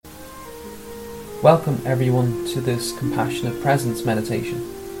Welcome everyone to this Compassionate Presence meditation.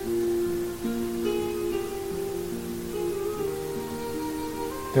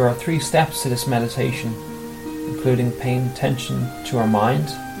 There are 3 steps to this meditation, including paying attention to our mind,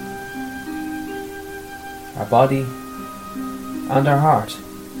 our body, and our heart.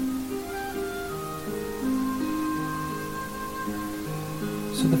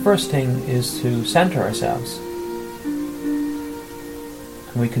 So the first thing is to center ourselves.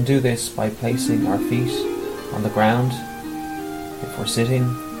 And we can do this by placing our feet on the ground if we're sitting,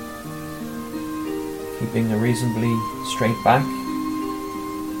 keeping a reasonably straight back.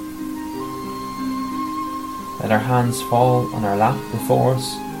 Let our hands fall on our lap before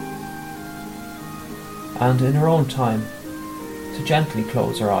us, and in our own time to gently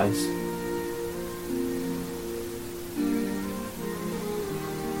close our eyes.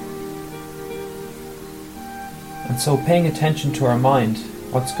 And so paying attention to our mind,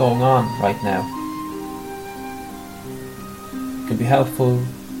 what's going on right now, can be helpful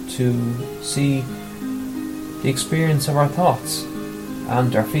to see the experience of our thoughts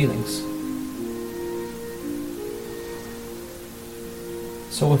and our feelings.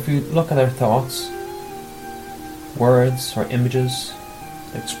 So if we look at our thoughts, words or images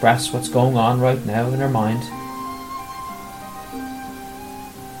that express what's going on right now in our mind,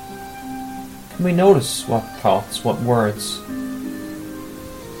 can we notice what thoughts, what words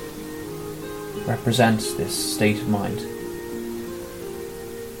represent this state of mind?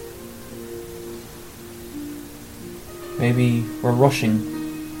 Maybe we're rushing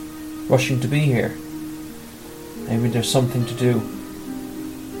to be here. Maybe there's something to do.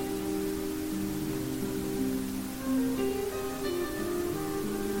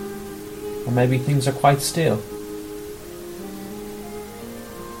 Or maybe things are quite still.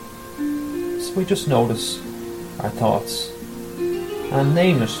 So we just notice our thoughts and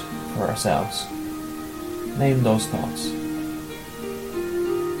name it for ourselves. Name those thoughts.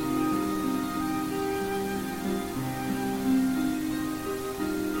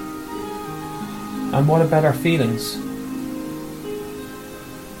 And what about our feelings?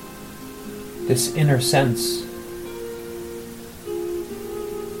 This inner sense.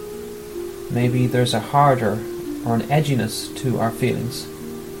 Maybe there's a harder or an edginess to our feelings,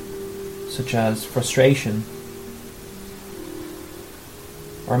 such as frustration,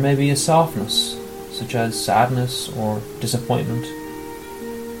 or maybe a softness, such as sadness or disappointment,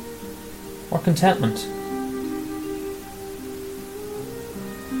 or contentment.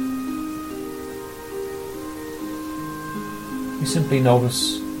 We simply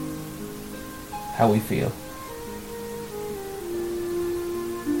notice how we feel,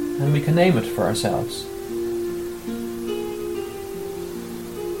 and we can name it for ourselves.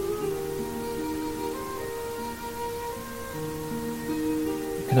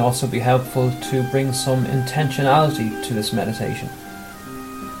 It can also be helpful to bring some intentionality to this meditation.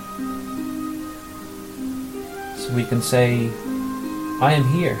 So we can say, I am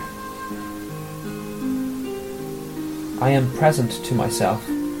here. I am present to myself.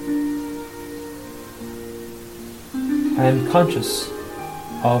 I am conscious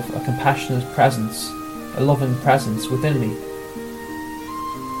of a compassionate presence, a loving presence within me.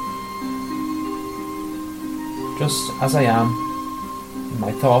 Just as I am, in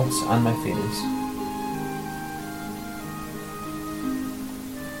my thoughts and my feelings.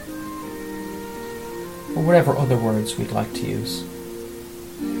 Or whatever other words we'd like to use.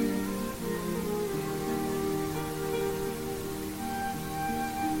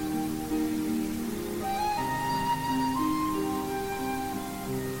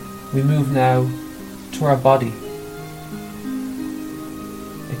 We move now to our body.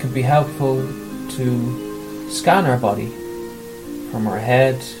 It can be helpful to scan our body from our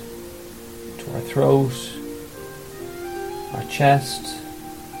head to our throat, our chest,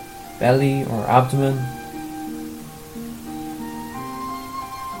 belly or abdomen,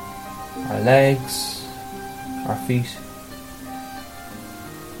 our legs, our feet.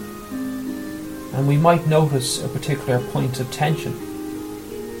 And we might notice a particular point of tension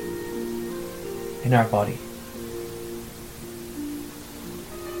in our body.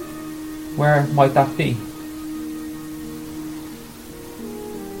 Where might that be?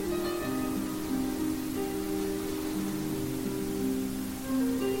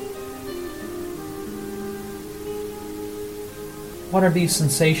 What are these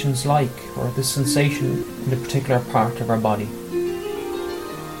sensations like, or the sensation in a particular part of our body?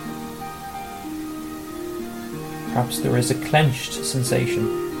 Perhaps there is a clenched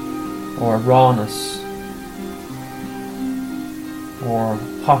sensation, or rawness, or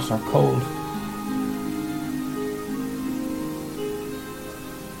hot or cold.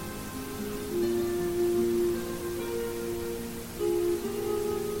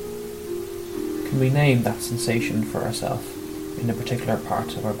 we name that sensation for ourselves in a particular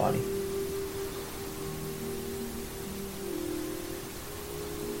part of our body?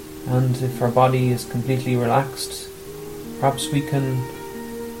 And if our body is completely relaxed, perhaps we can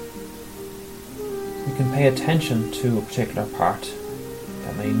pay attention to a particular part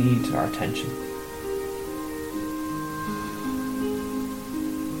that may need our attention.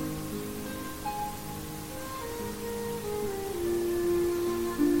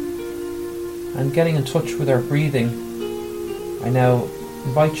 And getting in touch with our breathing, I now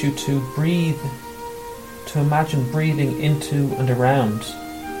invite you to imagine breathing into and around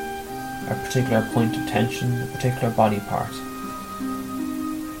a particular point of tension, a particular body part.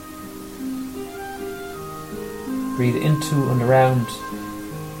 Breathe into and around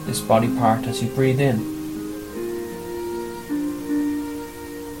this body part as you breathe in.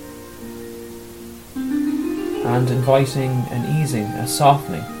 And inviting an easing, a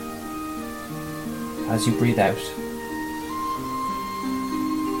softening as you breathe out.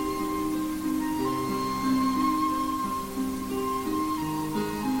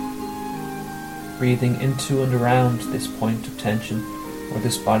 Breathing into and around this point of tension or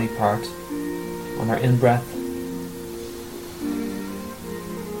this body part on our in-breath,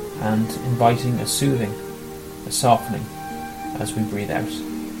 and inviting a soothing, a softening as we breathe out.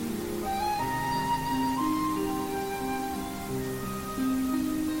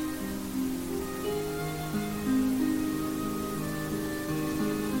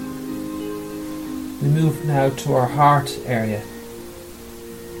 We move now to our heart area.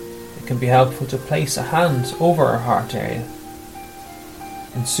 It can be helpful to place a hand over our heart area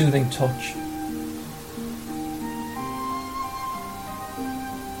in soothing touch.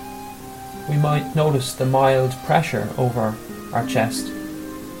 We might notice the mild pressure over our chest.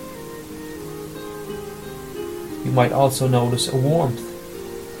 You might also notice a warmth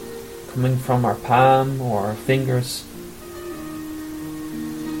coming from our palm or our fingers.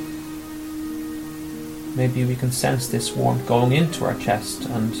 Maybe we can sense this warmth going into our chest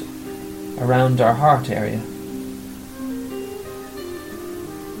and around our heart area.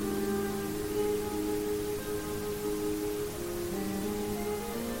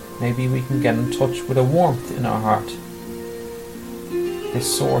 Maybe we can get in touch with a warmth in our heart,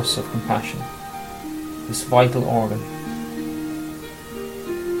 this source of compassion, this vital organ.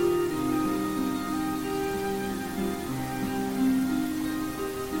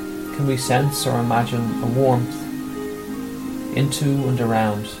 Can we sense or imagine a warmth into and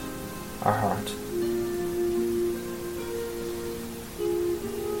around our heart?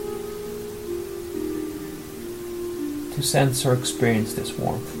 To sense or experience this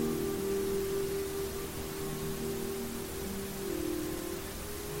warmth.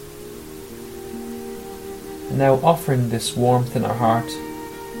 And now offering this warmth in our heart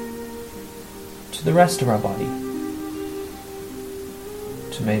to the rest of our body,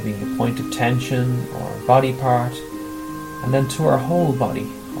 to maybe a point of tension or a body part, and then to our whole body,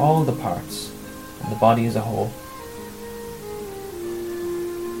 all the parts, and the body as a whole.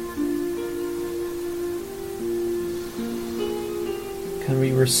 Can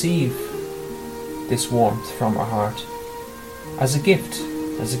we receive this warmth from our heart as a gift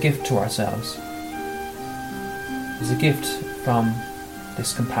to ourselves, as a gift from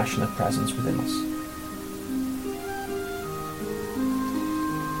this compassionate presence within us?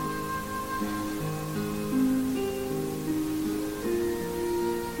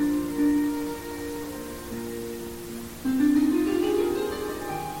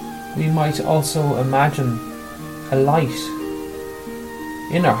 We might also imagine a light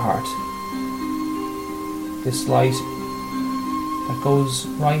in our heart, this light that goes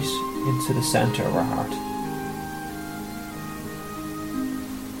right into the center of our heart.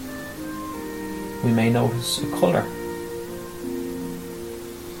 We may notice a colour.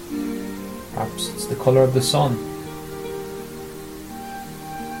 Perhaps it's the colour of the sun,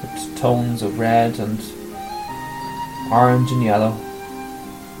 with tones of red and orange and yellow,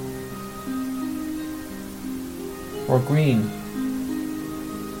 or green,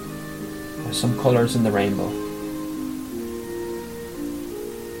 or some colours in the rainbow,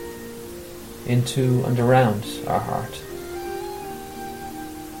 into and around our heart.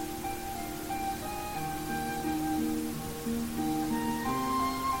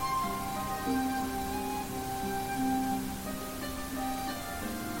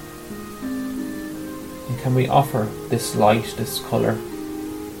 And can we offer this light, this colour,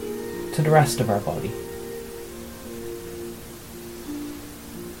 to the rest of our body?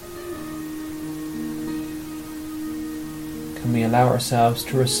 Can we allow ourselves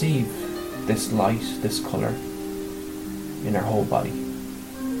to receive this light, this colour in our whole body?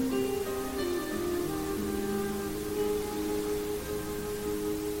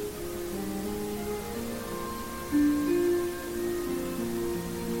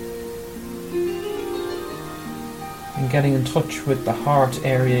 getting in touch with the heart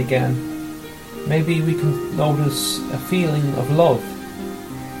area again, maybe we can notice a feeling of love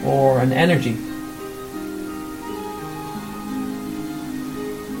or an energy.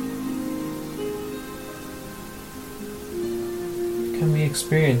 Can we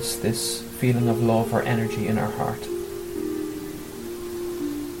experience this feeling of love or energy in our heart?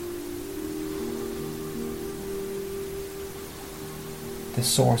 This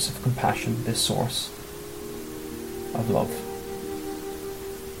source of compassion, this source of love.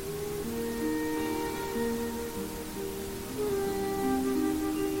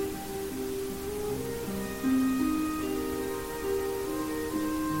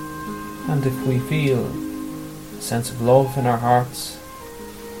 And if we feel a sense of love in our hearts,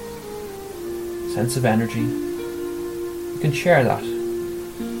 a sense of energy, we can share that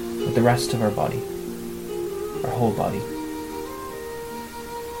with the rest of our body, our whole body.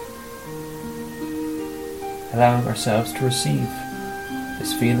 Allowing ourselves to receive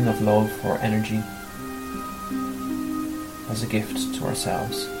this feeling of love or energy as a gift to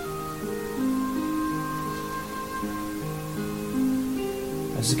ourselves,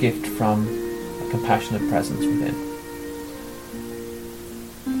 as a gift from a compassionate presence within.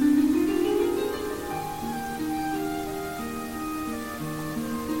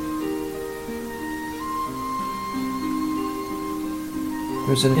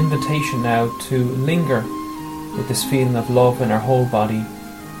 There's an invitation now to linger with this feeling of love in our whole body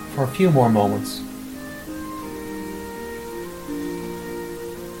for a few more moments.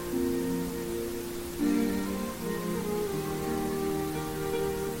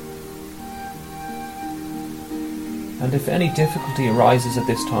 And if any difficulty arises at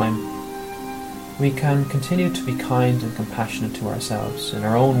this time, we can continue to be kind and compassionate to ourselves in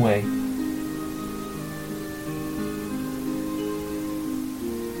our own way.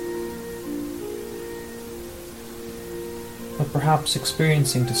 But perhaps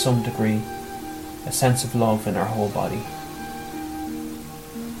experiencing to some degree a sense of love in our whole body.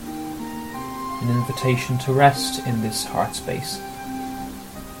 An invitation to rest in this heart space,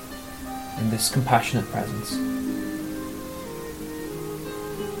 in this compassionate presence.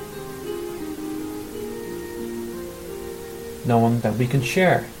 Knowing that we can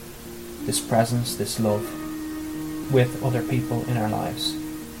share this presence, this love, with other people in our lives.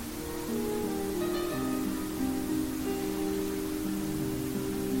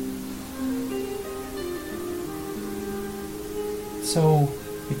 So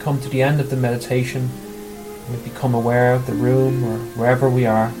we come to the end of the meditation, we become aware of the room or wherever we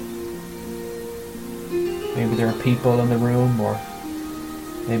are. Maybe there are people in the room, or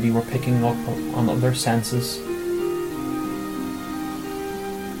maybe we're picking up on other senses.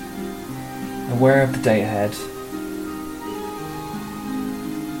 Aware of the day ahead.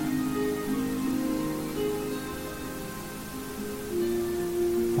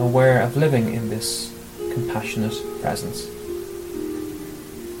 Aware of living in this compassionate presence.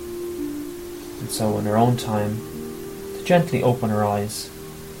 And so in our own time, to gently open our eyes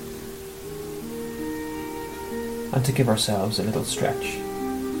and to give ourselves a little stretch,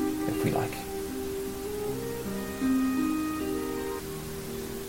 if we like.